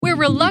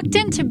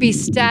reluctant to be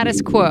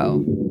status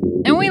quo,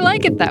 and we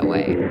like it that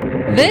way.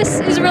 This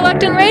is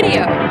Reluctant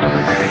Radio.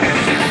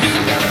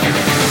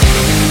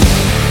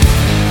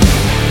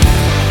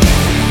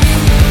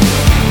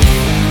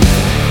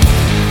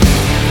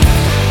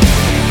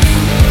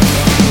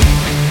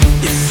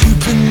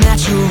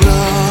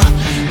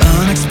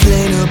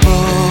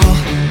 Unexplainable,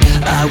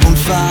 I won't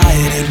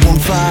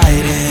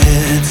fight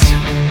it.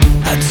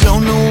 I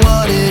don't know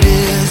what it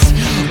is,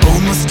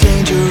 almost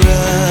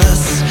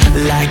dangerous,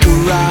 like a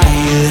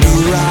riot.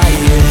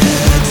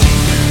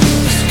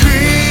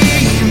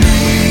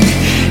 Screaming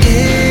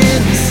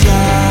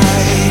inside,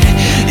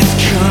 it's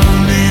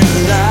coming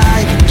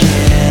alive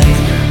again.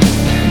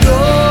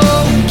 No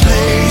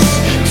place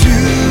to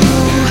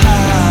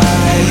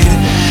hide,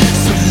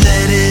 so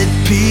let it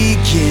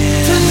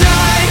begin.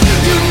 Tonight,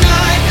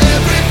 unite,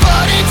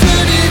 everybody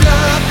turn it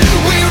up.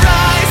 We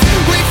rise,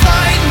 we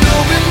fight, no,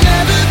 we're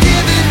never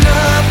giving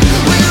up.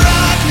 We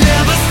rock,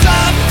 never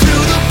stop,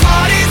 till the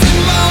party's in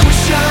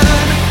motion.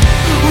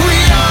 We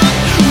are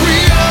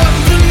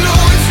the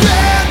noise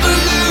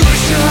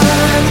revolution.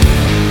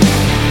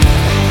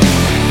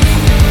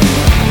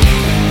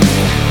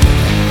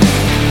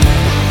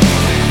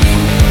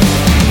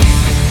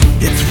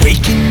 It's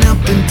waking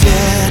up and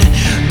dead,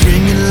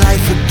 bringing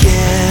life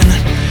again.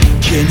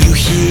 Can you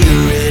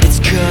hear it? It's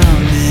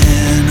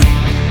coming.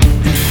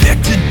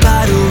 Infected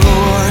by the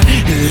roar,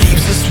 it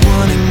leaves us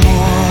wanting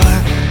more.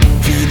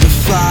 Feel the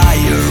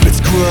fire,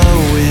 it's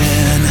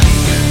growing.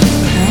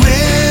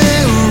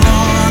 We're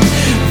on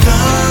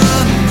the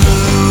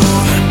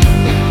move,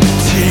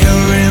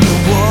 tearing the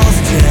walls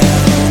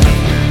down.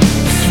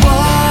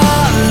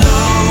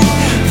 Swallow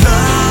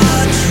the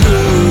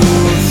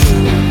truth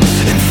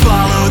and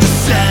follow the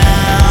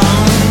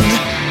sound.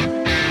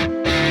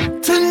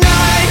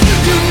 Tonight,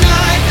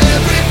 unite,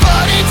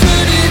 everybody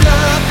turn it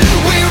up.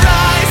 We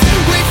rise,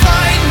 we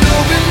fight, no,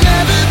 we're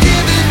never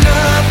giving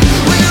up.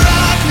 We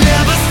rock,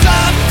 never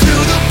stop,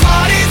 till the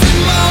party's in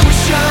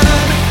motion.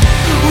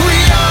 We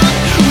are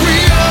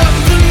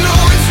the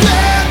noise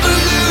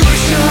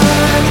revolution.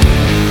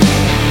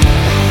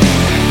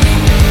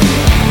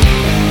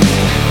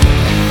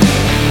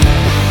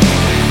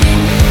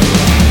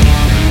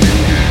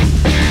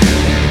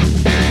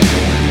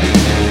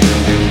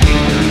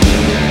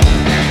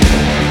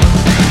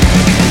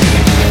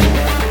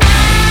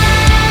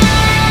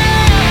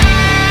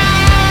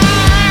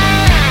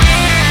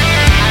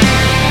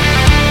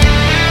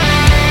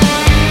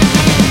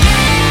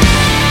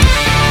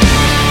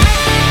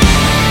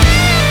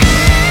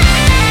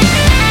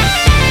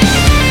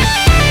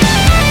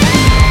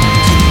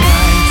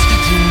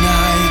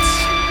 Tonight,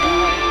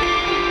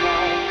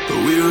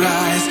 we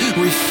rise,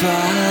 we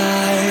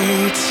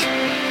fight.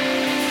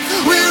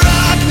 We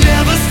rock,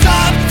 never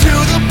stop,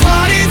 till the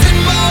party's in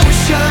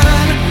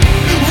motion.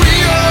 We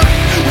are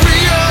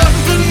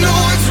the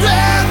noise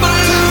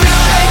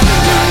revolution.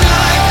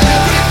 Unite,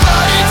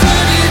 everybody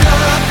turn it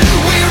up.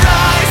 We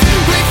rise,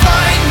 we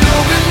fight, no,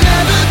 we're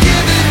never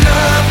giving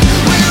up.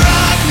 We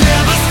rock,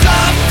 never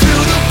stop,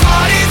 till the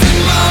party's in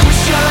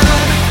motion.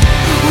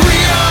 We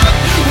are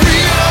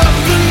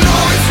the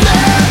noise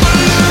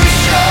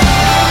revolution.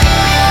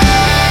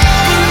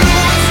 The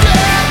noise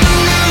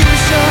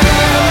revolution.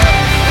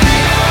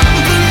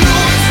 The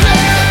noise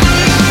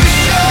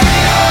revolution.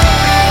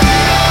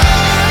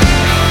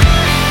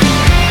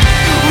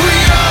 We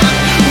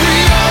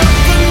are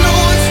the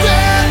noise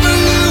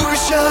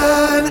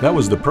revolution. That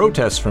was The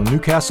Protest from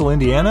Newcastle,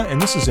 Indiana,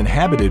 and this is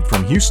Inhabited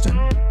from Houston.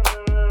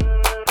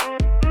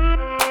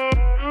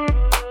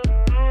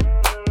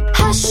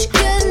 Hush,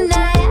 good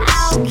night,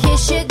 I'll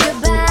kiss you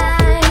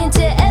goodbye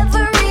to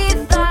every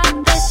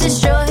thought that's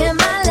destroying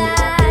my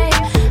life.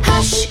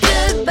 Hush,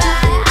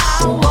 goodbye,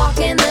 I'll walk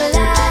in the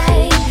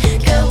light.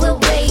 Go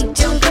away,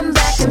 don't come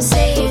back, I'm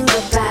saying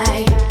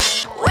goodbye.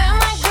 Where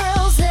my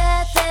girls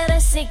at that are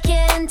sick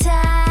and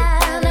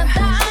tired of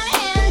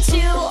buying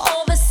into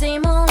all the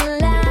same old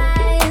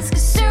lies?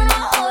 'Cause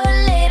sooner or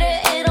later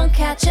it'll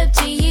catch up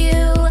to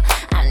you.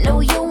 I know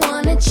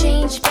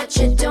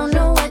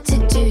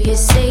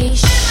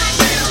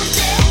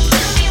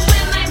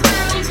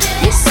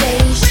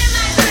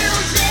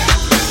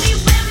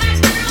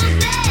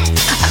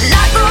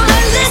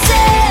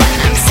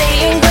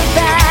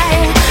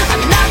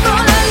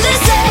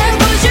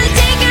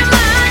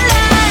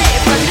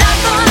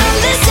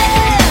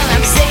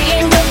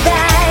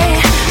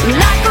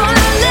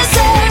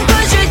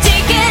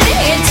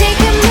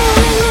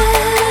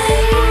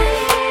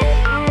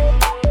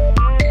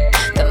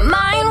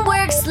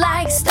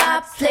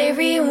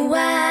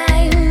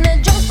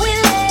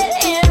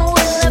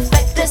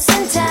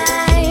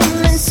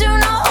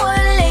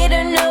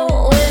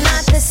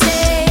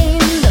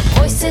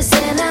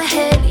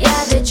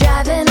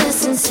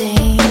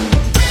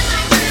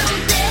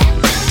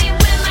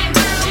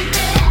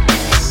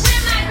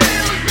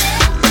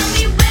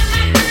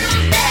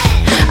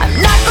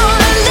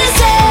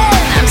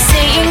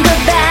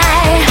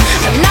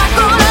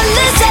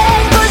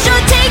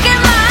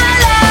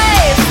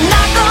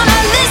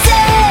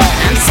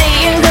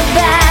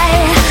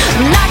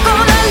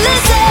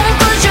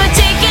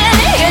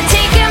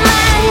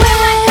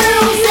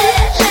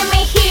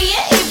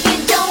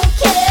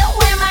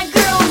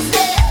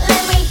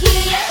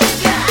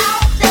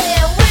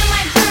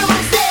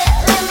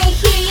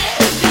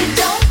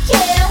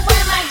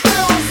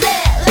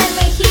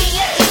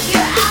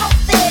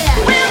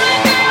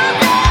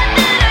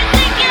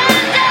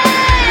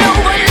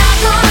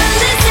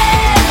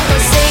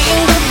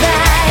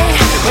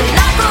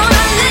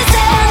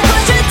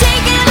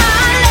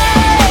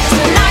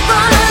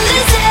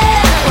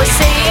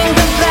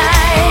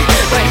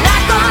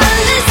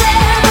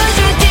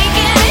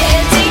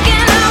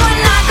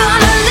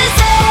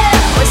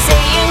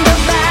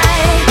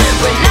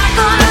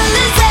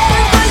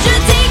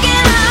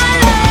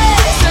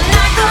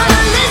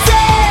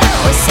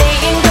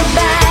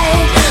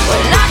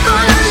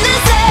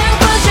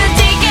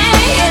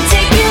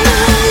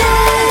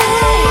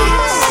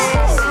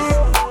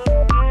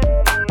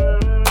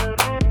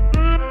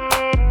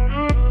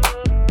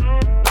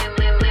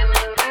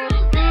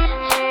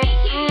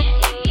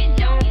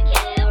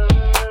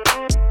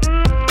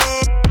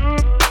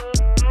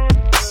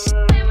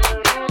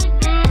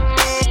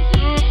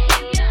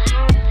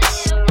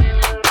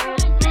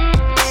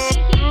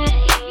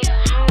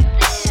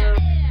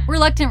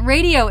Reluctant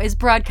Radio is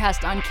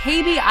broadcast on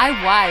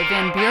KBIY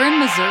Van Buren,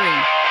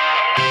 Missouri.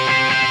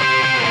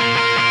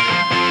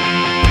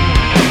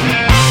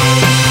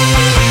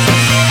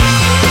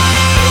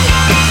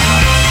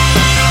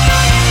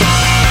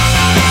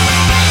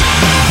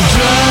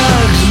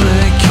 Drugs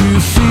make you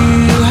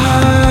feel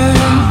high.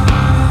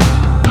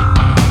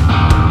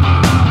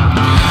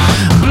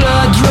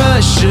 Blood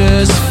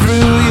rushes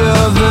through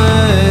your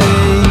veins.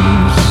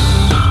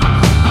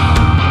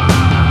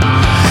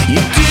 You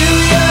do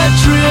your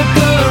trip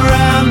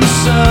around the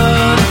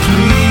sun.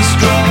 Please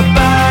drop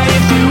by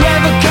if you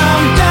ever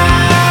come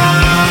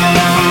down.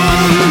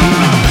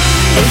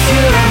 If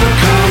you ever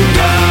come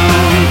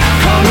down,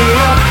 call me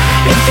up.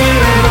 If you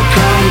ever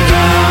come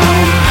down,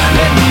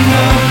 let me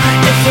know.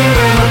 If you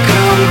ever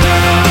come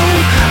down,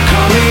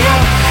 call me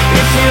up.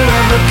 If you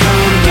ever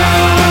come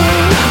down,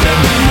 let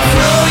me know.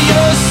 Throw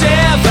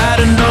yourself out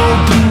an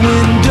open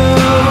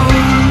window.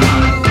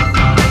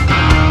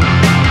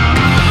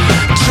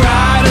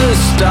 Try to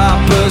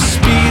stop a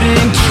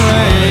speeding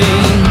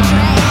train.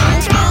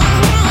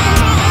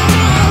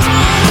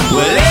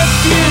 Well, if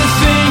you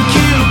think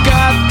you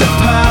got the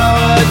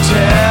power,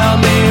 tell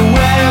me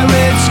where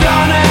it's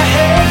gonna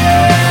end.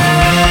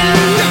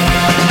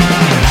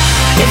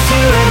 If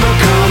you ever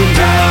come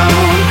down,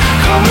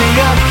 call me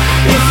up.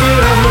 If you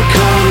ever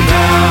come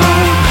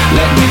down,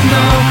 let me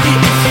know.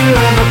 If you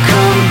ever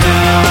come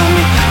down,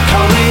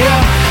 call me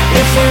up.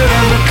 If you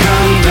ever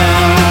come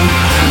down,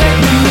 let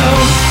me know.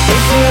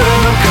 If you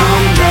ever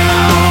come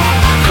down,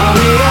 call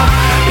me up.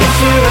 If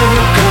you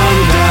ever come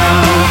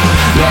down,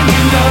 let me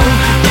know.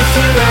 If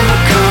you ever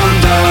come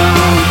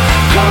down,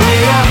 call me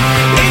up.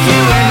 If you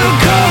ever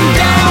come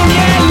down,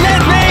 yeah,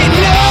 let me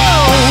know.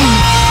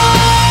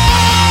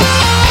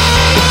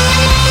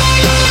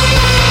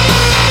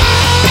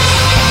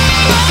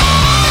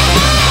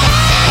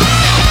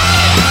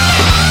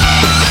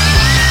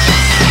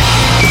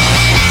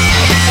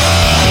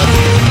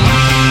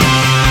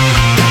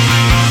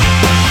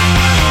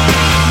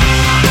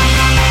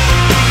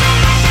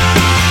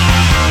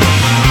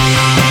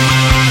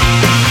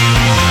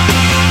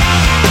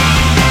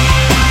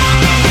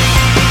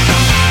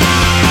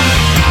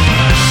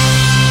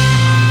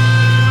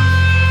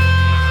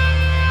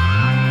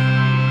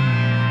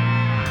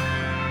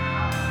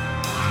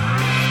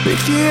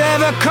 If you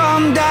ever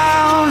come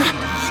down,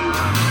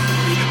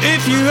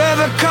 if you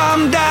ever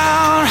come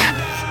down,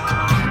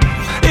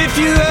 if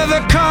you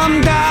ever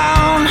come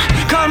down,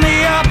 call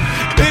me up.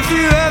 If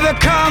you ever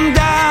come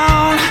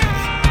down,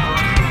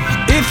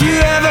 if you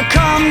ever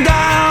come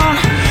down,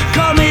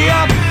 call me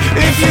up.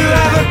 If you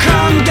ever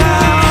come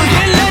down,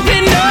 and let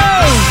me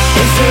know.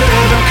 If you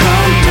ever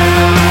come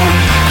down,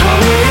 call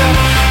me up.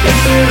 If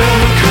you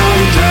ever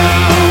come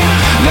down,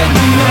 let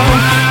me know.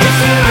 If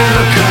you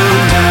ever come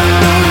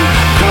down,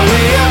 call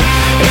me up.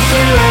 If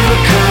you ever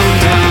come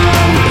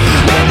down,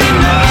 let me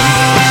know.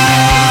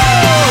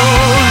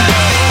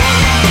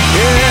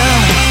 Yeah.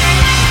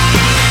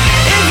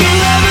 If you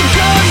ever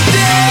come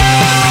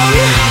down,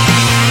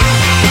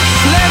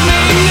 let me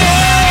know.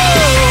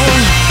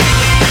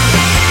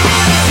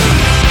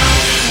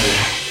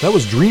 That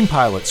was Dream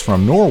Pilots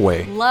from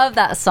Norway. Love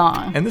that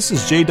song. And this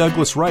is J.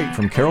 Douglas Wright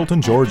from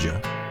Carrollton,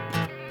 Georgia.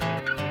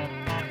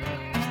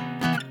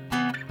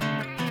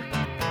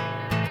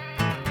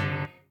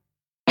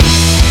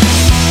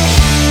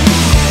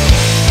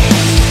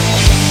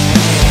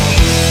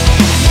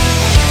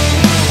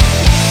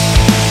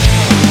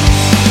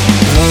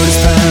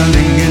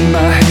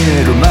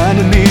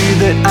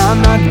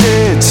 I'm not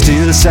dead,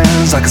 still it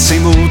sounds like the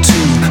same old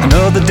tune.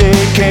 Another day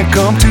can't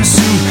come too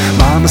soon.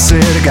 Mama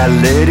said I gotta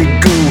let it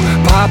go.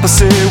 Papa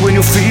said when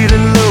you're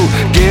feeling low,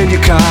 get in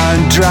your car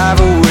and drive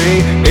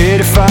away.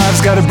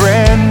 85's got a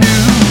brand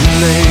new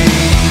lane.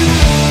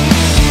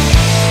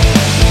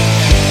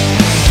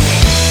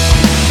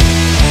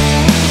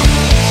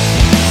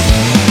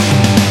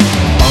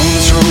 On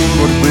this road,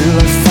 what will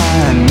I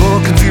find? More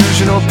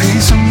confusion or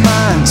peace of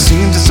mind?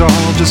 Seems it's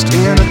all just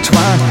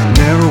intertwined.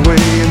 Narrow way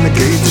in the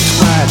gate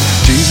that's wide.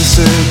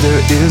 Jesus said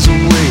there is a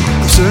way.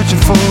 I'm searching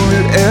for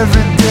it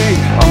every day.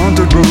 On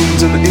the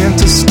roads and the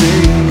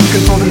interstate,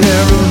 looking for the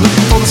narrow,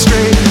 looking for the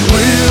straight.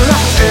 Will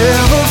I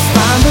ever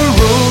find the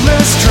road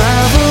less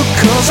traveled?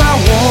 'Cause I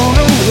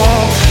wanna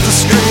walk the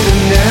straight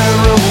and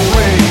narrow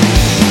way.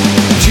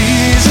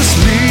 Jesus,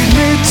 lead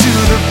me to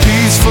the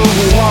peaceful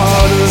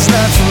waters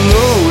that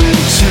flow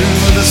into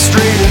the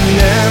straight and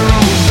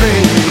narrow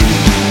way.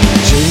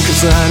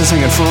 Jacob's ladder's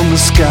hanging from the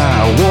sky.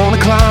 I wanna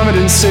climb it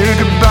and say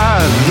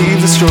goodbye.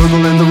 Leave the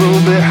struggle and the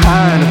road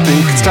behind. I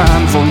think it's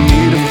time for me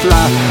to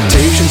fly.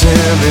 Temptation's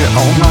heavy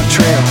on my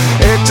trail.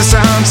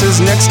 Exercise says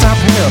next stop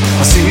hell.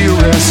 I see a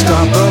rest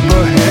stop up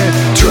ahead.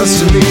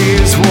 Trust in me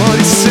is what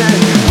he said.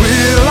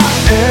 Will I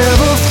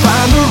ever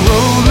find the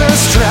road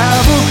less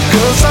traveled?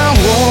 'Cause I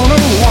wanna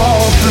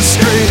walk the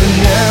straight and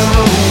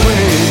narrow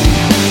way.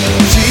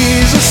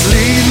 Jesus,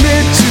 lead me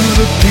to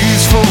the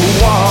peaceful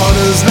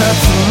waters that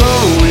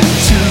flow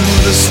into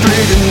the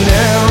straight and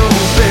narrow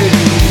way.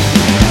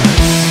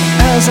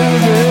 As I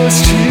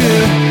rest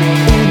here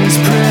in His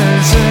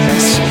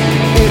presence,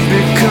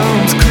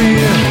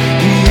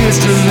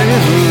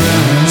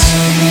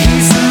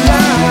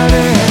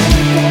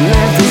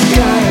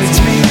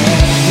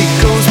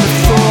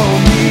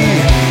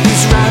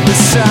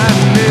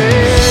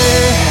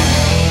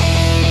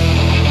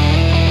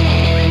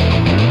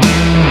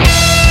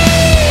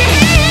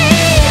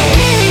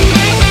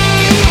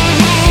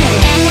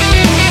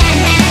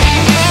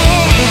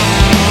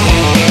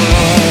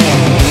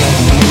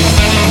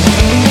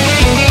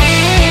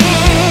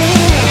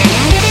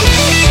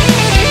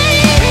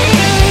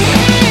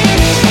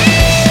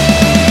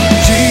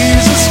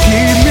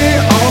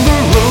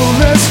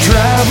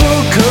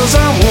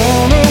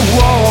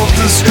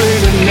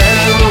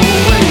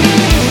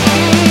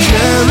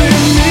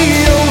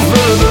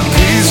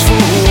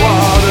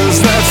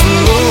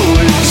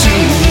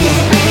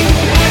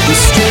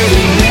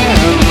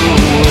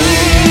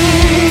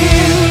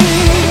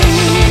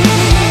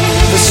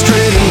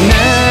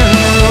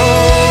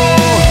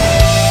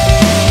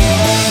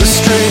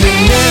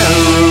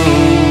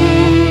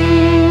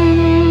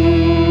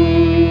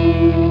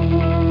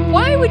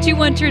 you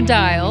want your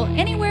dial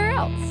anywhere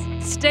else.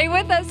 Stay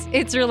with us.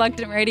 It's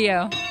Reluctant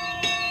Radio.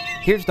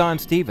 Here's Don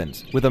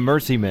Stevens with a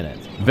Mercy Minute.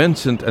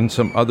 Vincent and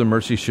some other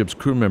Mercy Ship's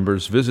crew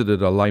members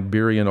visited a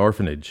Liberian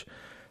orphanage.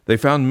 They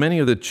found many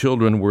of the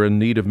children were in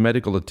need of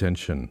medical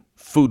attention.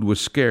 Food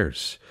was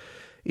scarce.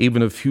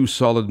 Even a few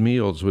solid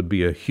meals would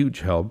be a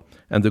huge help,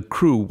 and the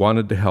crew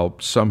wanted to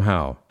help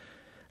somehow.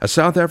 A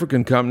South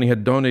African company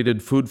had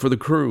donated food for the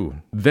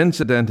crew.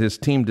 Vincent and his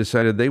team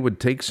decided they would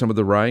take some of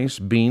the rice,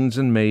 beans,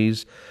 and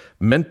maize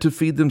meant to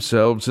feed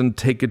themselves and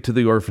take it to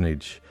the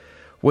orphanage.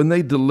 When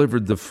they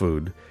delivered the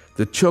food,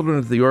 the children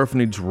at the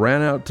orphanage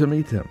ran out to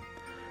meet them.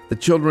 The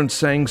children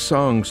sang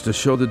songs to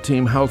show the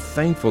team how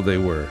thankful they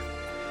were.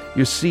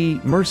 You see,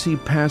 mercy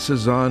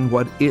passes on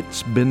what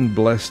it's been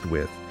blessed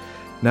with.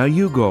 Now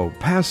you go,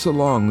 pass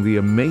along the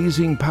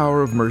amazing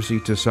power of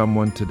mercy to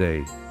someone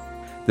today.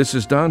 This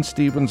is Don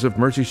Stevens of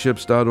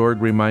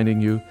mercyships.org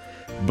reminding you,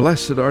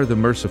 blessed are the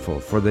merciful,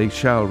 for they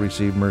shall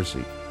receive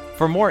mercy.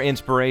 For more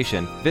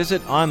inspiration,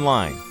 visit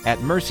online at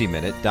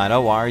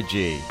mercyminute.org.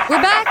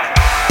 We're back.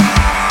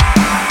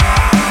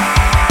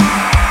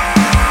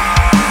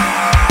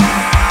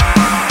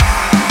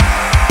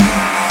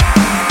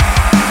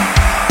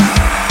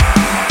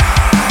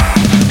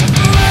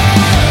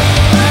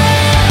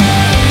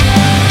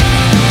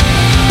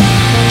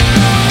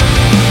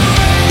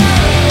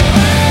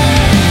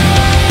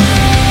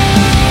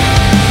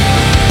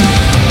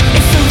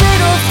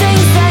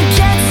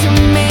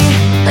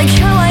 Like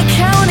how I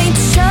count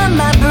each time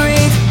I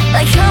breathe,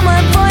 like how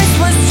my voice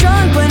was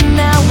strong but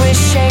now it's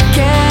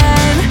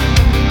shaken.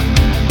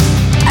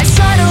 I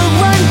try to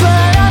run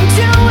but I'm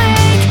too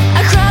weak.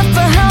 I cry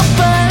for help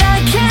but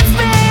I can't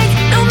speak.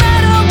 No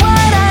matter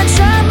what I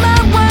try,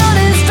 my world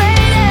is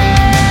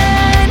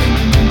fading.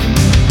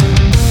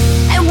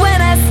 And when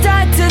I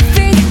start to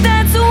think,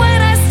 that's when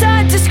I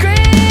start to scream.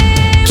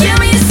 Give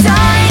me a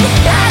sign,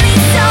 I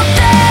need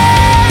something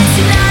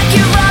to not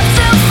give up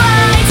the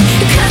fight,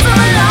 because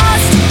I'm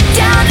lost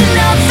down to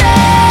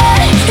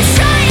nothing,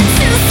 trying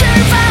to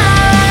survive.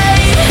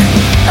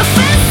 I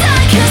feel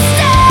like a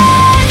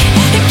stuck,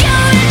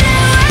 going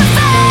nowhere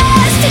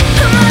fast.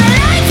 My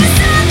life is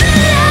on the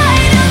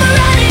line, I'm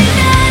running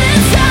out of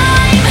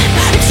time.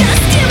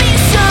 Just give me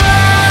a sign.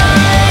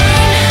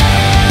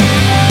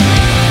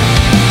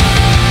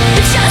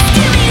 Just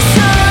give me a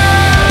sign.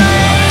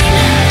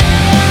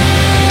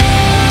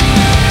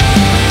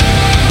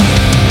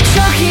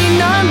 Choking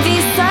on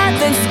these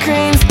silent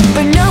screams,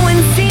 but no one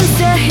seems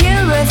to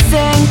hear a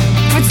thing.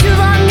 For too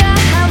long I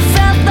have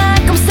felt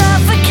like I'm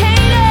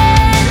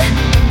suffocating.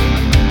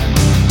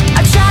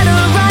 I try to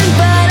run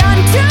but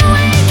I'm too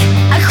weak.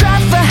 I cry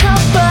for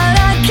help but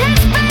I can't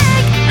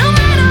speak. No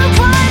matter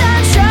what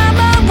I try,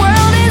 my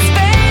world is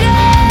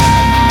fading.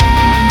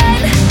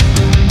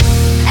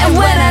 And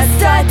when I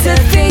start to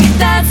think,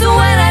 that's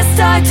when I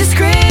start to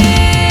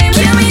scream.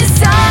 Give me a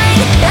sign,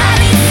 I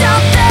need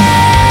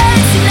something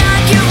to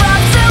not give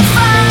up the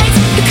fight,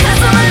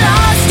 because I'm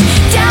lost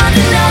down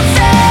to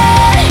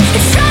nothing,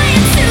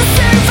 trying to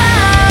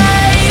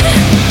survive.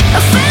 I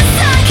feel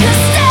like a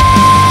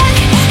stuck,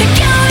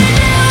 going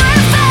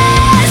nowhere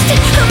fast.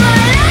 My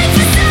life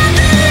is on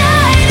the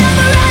line, I'm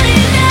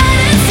running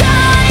out of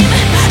time.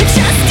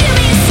 Just give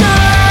me a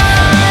sign.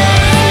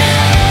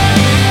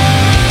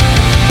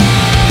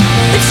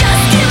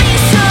 Just give me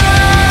a sign.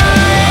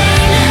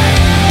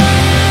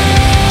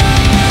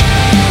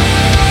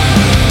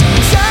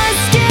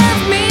 Just give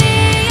me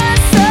a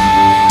sign.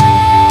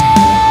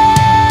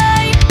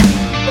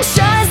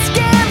 Just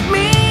give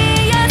me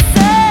a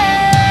sign.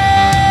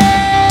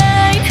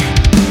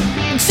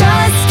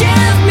 Just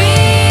give me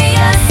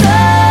a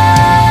sign.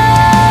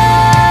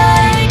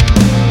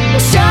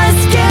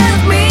 Just give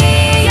me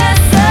a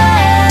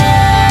sign.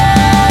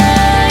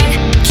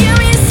 Give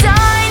me a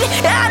sign.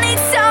 I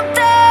need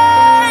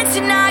something to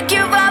not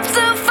give up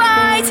the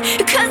fight,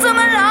 because I'm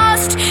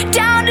lost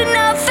down to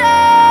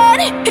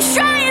nothing,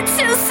 trying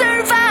to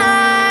survive.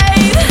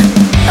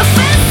 I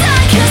feel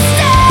like a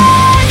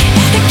stuck,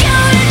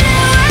 going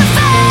nowhere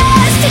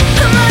fast.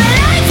 My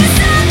life is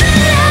on the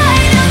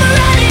line, I'm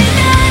running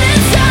out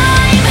of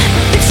time.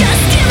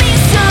 Just give me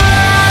a sign.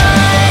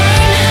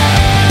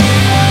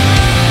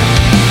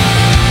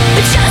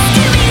 Just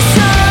give me a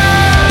sign.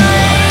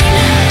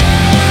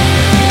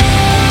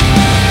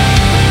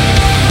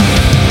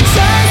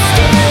 Just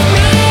give me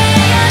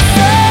a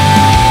sign.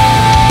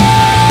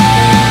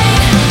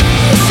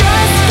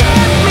 Just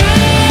give me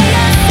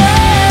a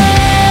sign.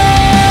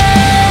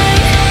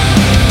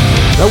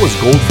 That was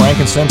Gold,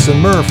 Frankincense,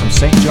 and Myrrh from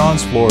St.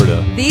 John's,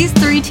 Florida. These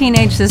three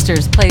teenage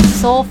sisters played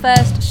Soul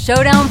Fest,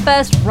 Showdown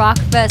Fest, Rock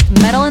Fest,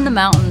 Metal in the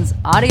Mountains,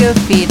 Audio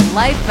Feed,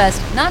 Life Fest,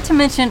 not to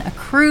mention a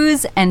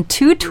cruise and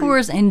 2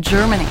 tours in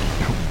Germany.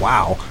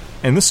 Wow.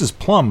 And this is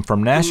Plum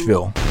from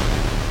Nashville.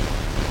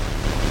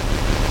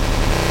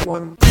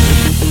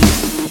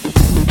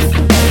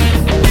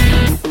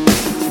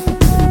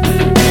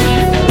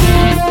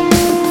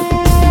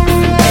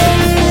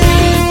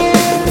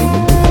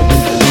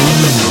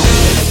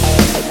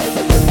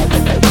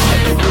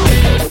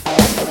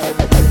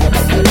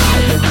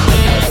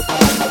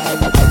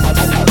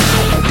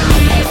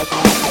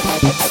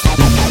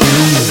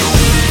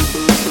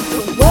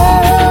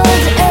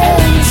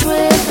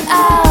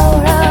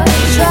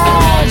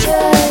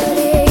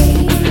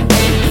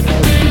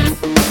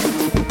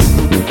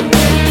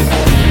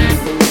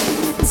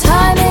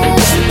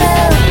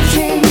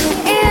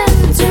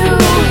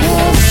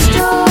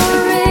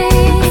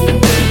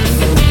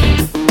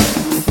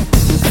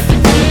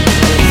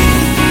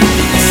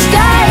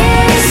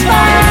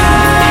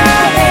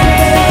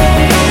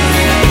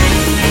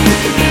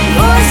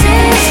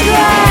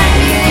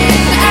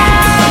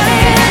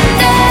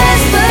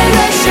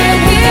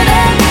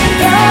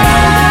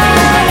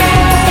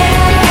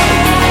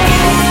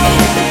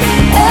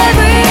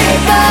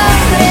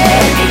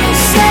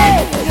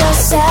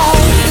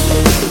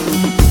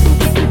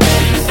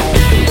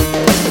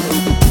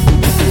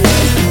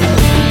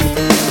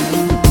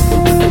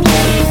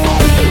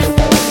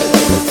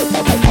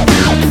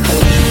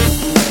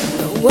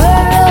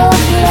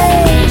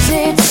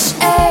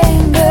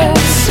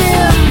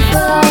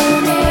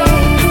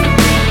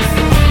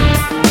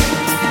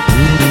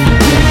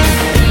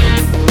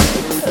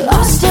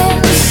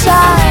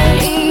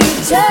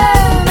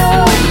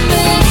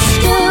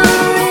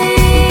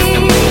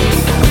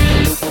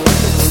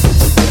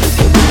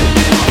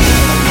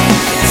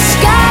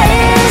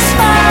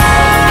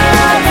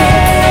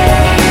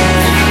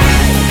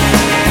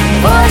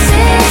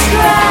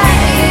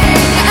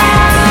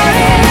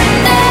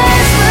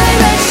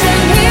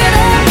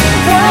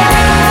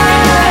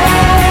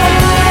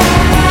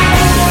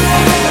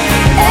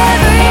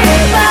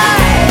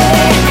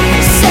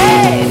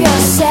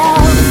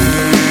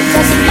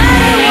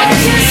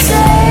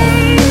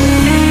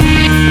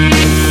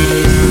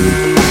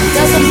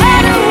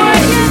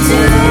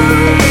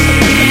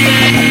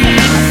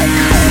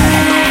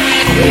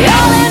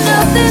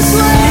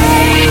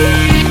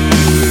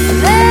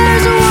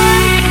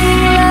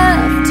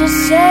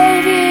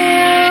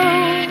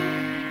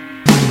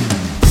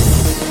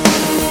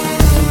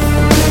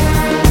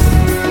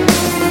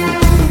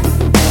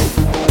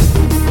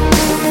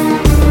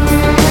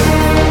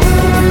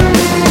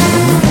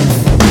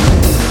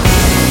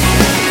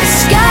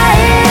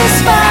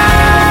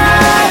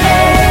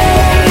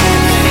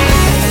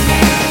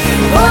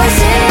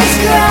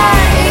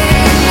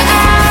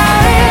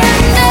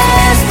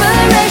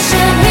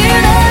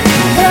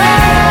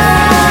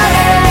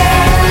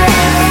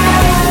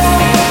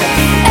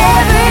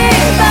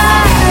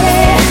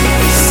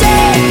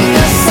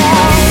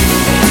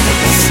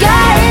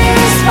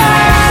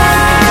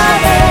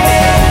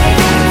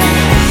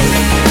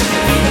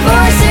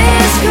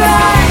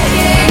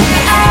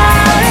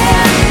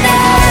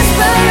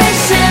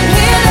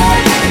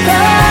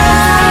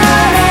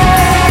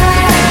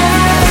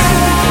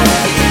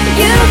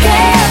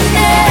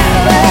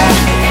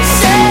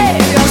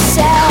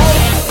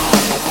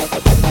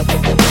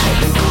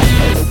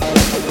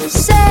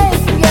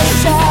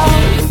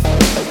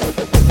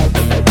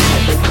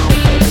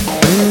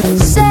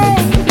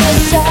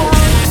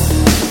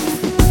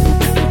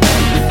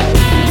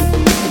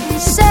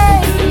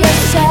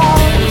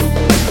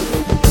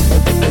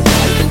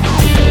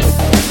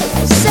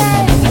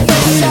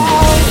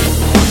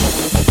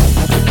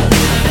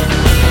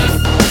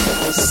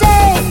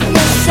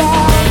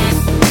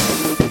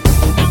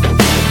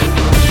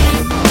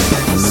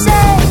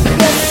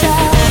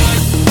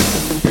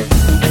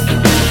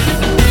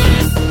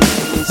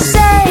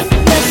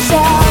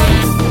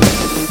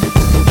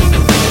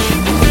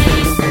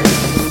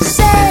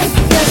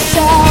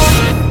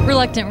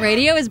 Reluctant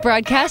Radio is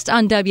broadcast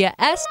on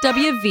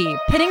WSWV,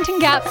 Pennington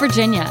Gap,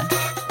 Virginia. So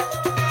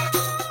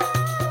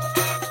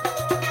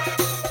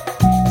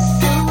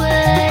what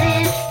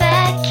if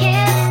I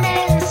can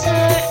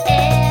answer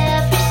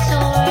every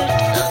sort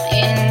of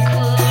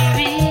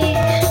inquiry?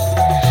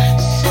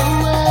 So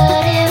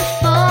what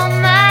if all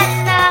my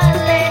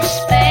knowledge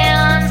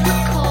spans the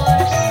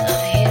course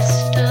of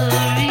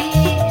history?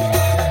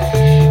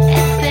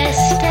 At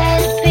best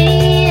I'd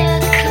be a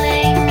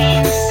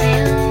clanging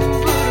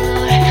cymbal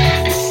or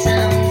a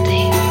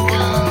sounding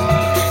gong.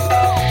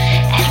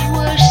 At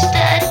worst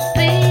I'd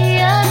be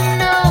a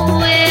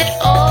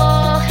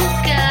know-it-all who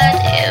got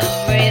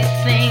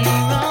everything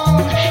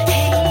wrong.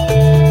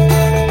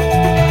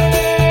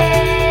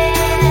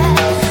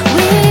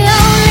 We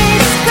only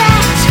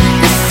scratch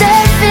the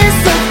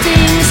surface of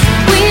things.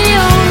 We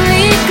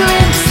only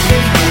glimpse the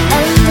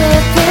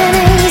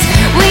underpinnings.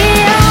 We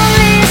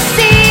only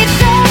see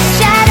the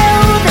shadow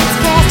that's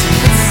cast.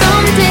 But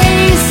someday,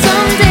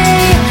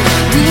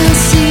 we'll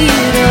see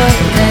it all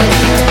at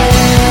last.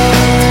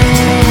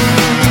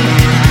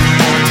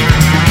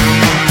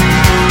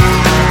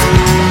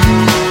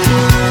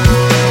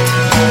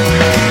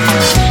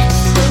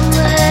 So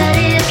what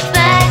if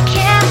I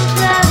can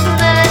plumb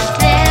the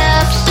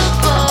depths of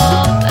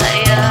all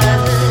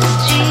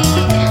biology?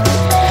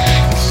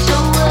 So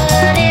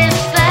what if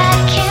I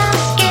can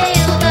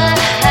scale the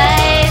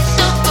heights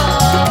of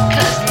all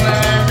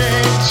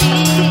cosmology?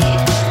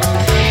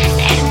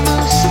 At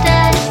most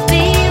I'd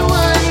be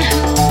one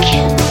who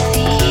can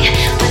see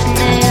but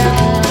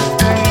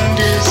never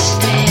understands.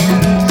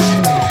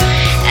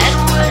 At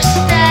worst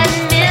I'd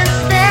miss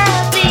their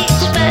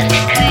beach but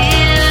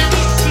clearly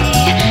see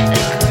a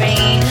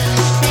grain of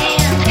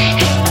sand.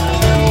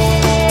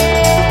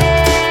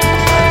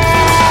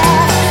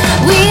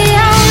 We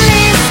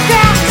only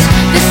scratch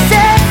the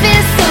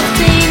surface of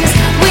things.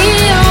 We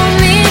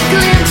only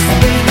glimpse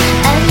the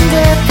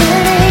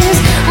underpinnings.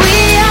 We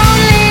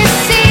only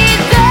see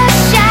the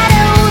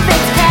shadow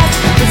that's cast.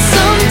 But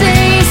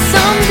someday,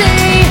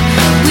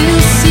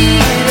 we'll see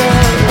it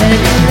all at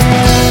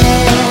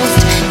last.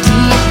 Do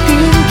you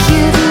think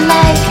you'd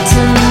like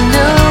to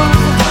know?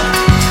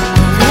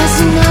 There's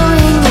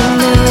knowing and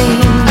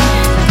knowing,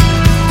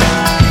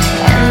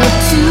 and the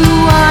two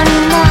are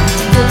not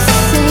the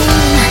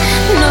same.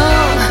 No.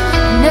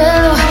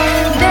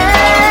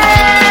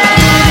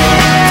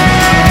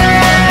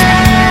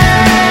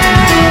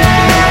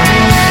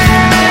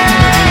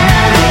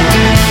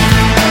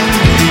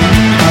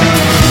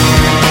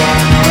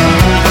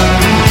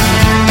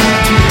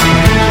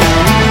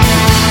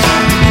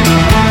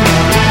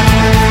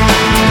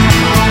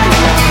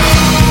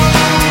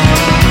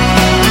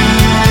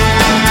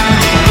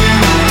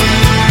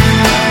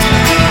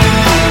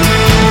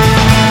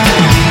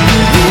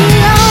 We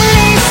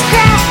only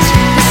scratch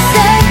the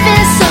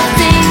surface of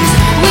things.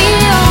 We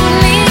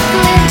only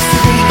glimpse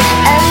the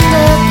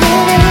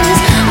underpinnings.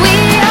 We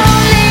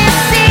only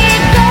see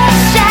the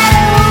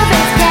shadow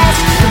that's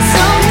cast. But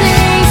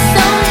someday,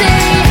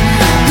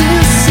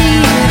 we'll see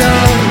it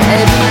all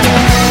at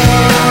last.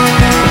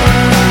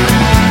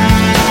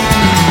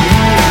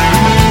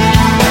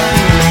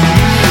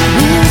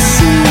 We'll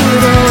see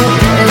it all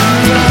at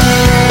last.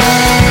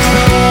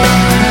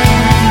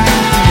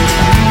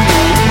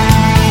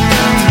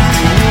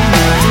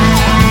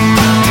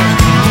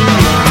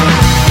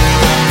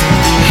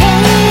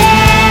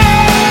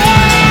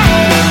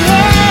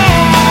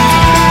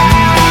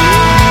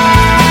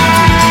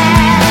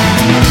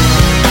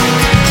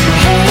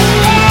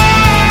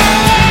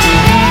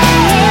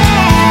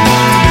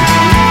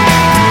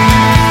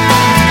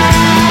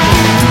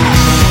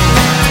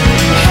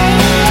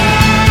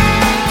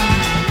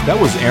 That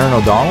was Erin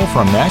O'Donnell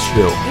from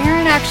Nashville.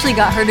 Erin actually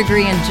got her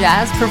degree in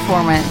jazz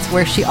performance,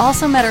 where she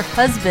also met her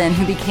husband,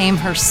 who became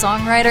her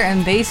songwriter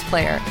and bass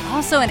player,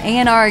 also an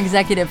A&R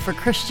executive for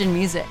Christian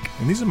music.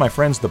 And these are my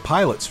friends, the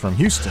Pilots from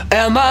Houston.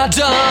 Am I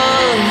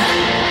done?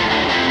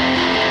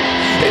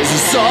 Is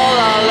this all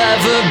I'll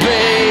ever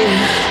be?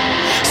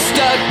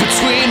 Stuck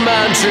between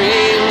my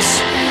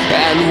dreams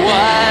and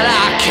what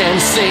I can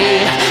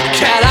see.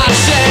 Can I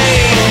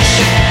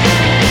change?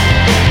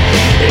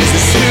 Is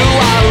this who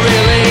I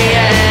really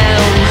am?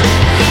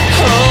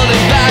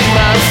 Holding back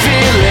my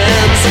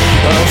feelings,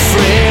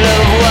 afraid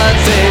of what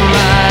they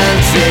might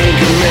think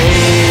of me.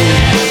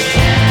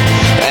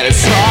 And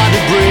it's hard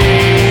to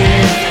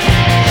breathe,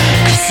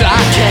 'cause I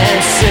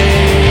can't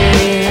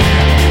see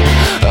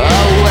a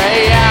way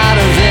out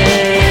of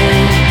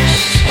this.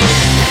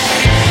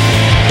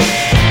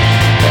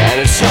 And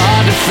it's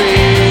hard to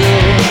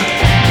feel,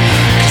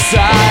 'cause I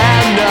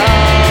am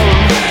numb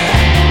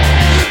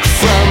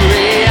from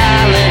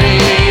reality.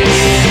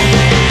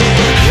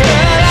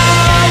 And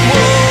I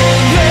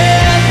won't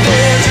let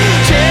this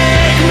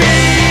take me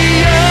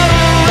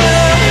away.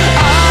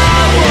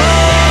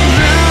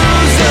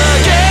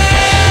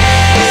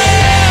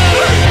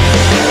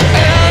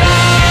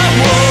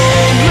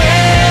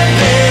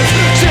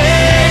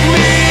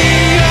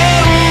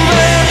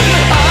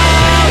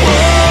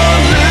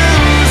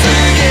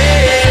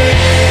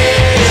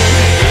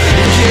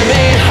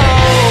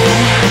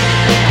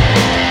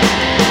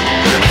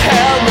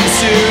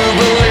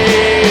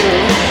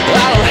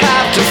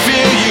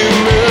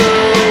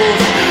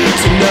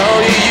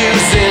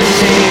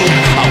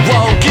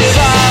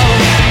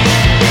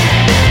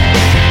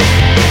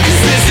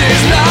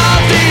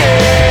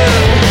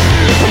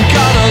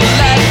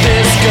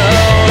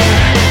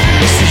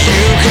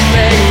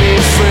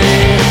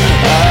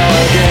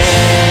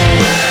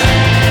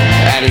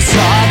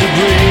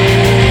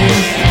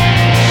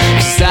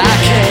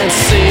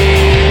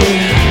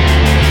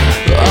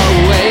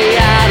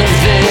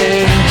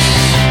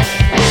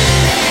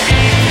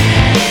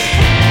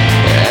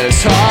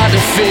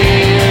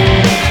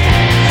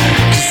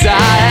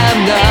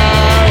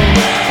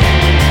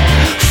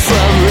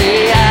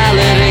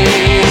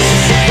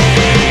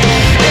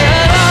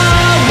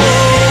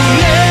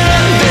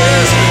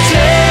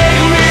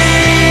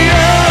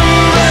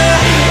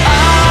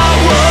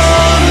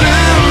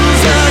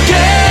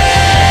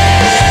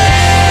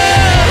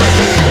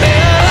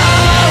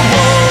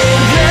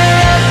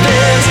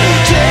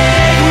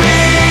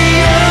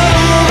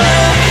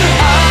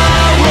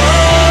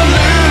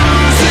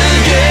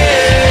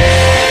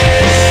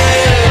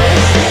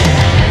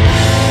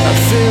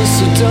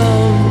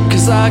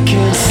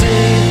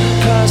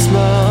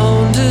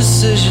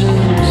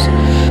 decisions.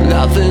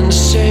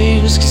 Nothing's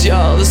changed, 'cause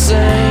you're the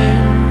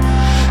same,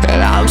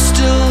 and I'm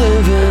still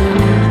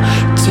living.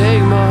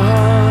 Take my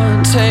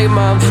heart, take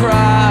my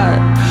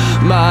pride,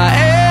 my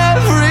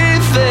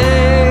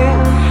everything,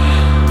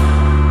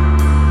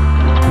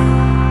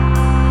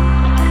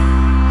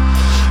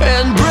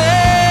 and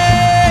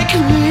break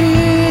me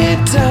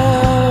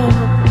down,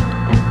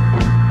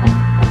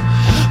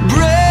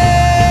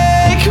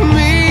 break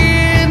me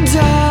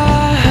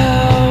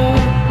down,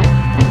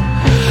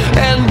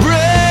 and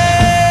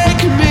break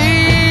me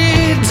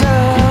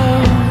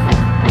down,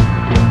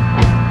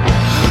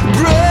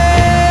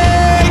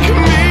 break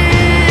me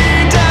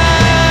down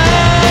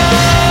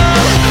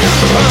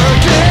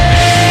again.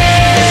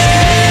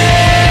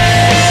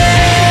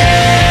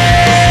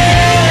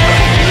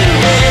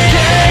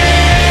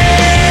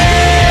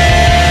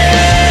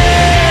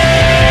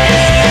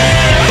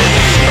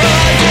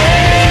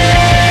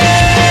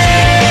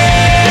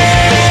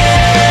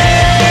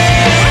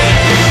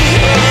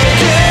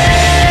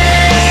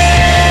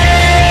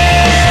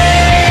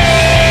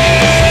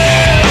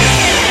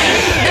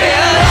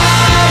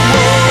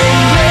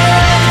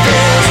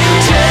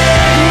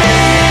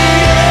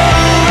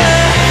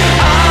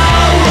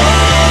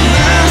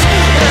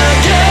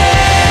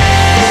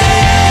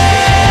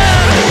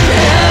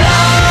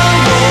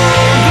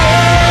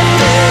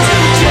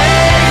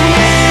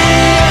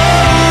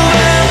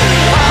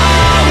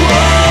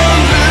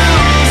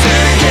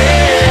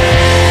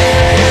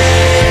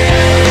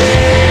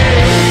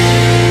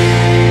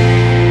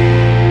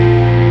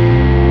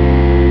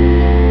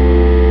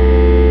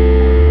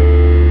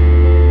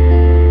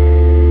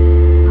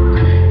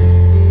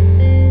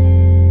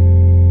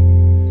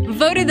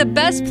 Voted the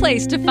best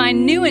place to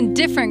find new and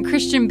different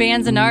Christian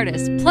bands and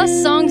artists, plus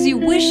songs you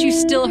wish you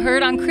still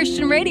heard on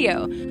Christian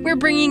radio. We're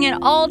bringing it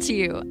all to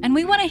you, and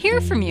we want to hear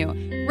from you.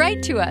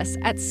 Write to us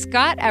at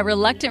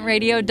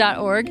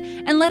scott@reluctantradio.org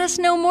and let us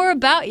know more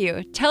about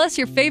you. Tell us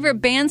your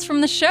favorite bands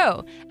from the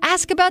show.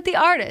 Ask about the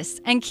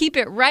artists, and keep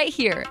it right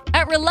here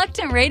at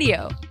Reluctant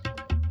Radio.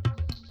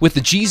 With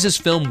the Jesus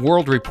Film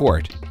World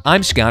Report,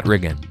 I'm Scott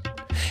Riggin.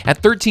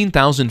 At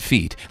 13,000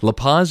 feet, La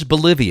Paz,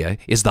 Bolivia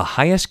is the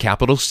highest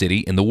capital city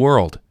in the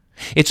world.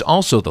 It's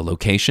also the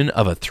location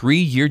of a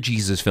 3-year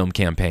Jesus Film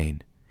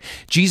campaign.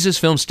 Jesus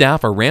Film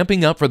staff are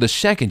ramping up for the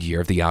second year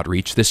of the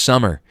outreach this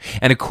summer.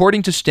 And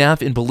according to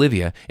staff in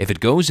Bolivia, if it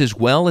goes as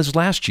well as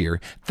last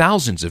year,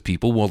 thousands of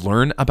people will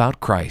learn about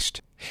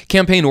Christ.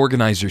 Campaign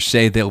organizers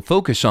say they'll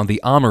focus on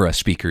the Amara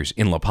speakers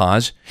in La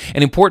Paz,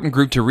 an important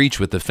group to reach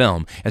with the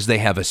film, as they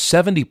have a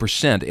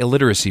 70%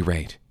 illiteracy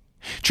rate.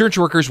 Church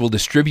workers will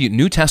distribute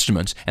New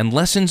Testaments and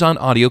lessons on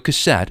audio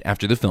cassette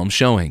after the film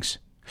showings.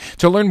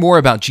 To learn more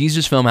about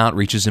Jesus Film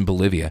outreaches in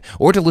Bolivia,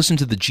 or to listen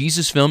to the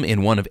Jesus Film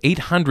in one of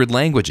 800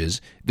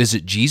 languages,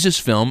 visit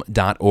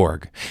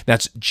jesusfilm.org.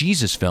 That's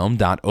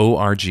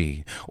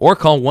jesusfilm.org. Or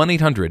call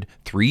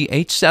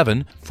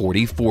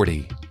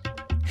 1-800-387-4040.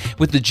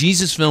 With the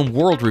Jesus Film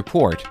World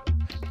Report,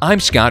 I'm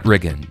Scott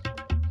Riggin.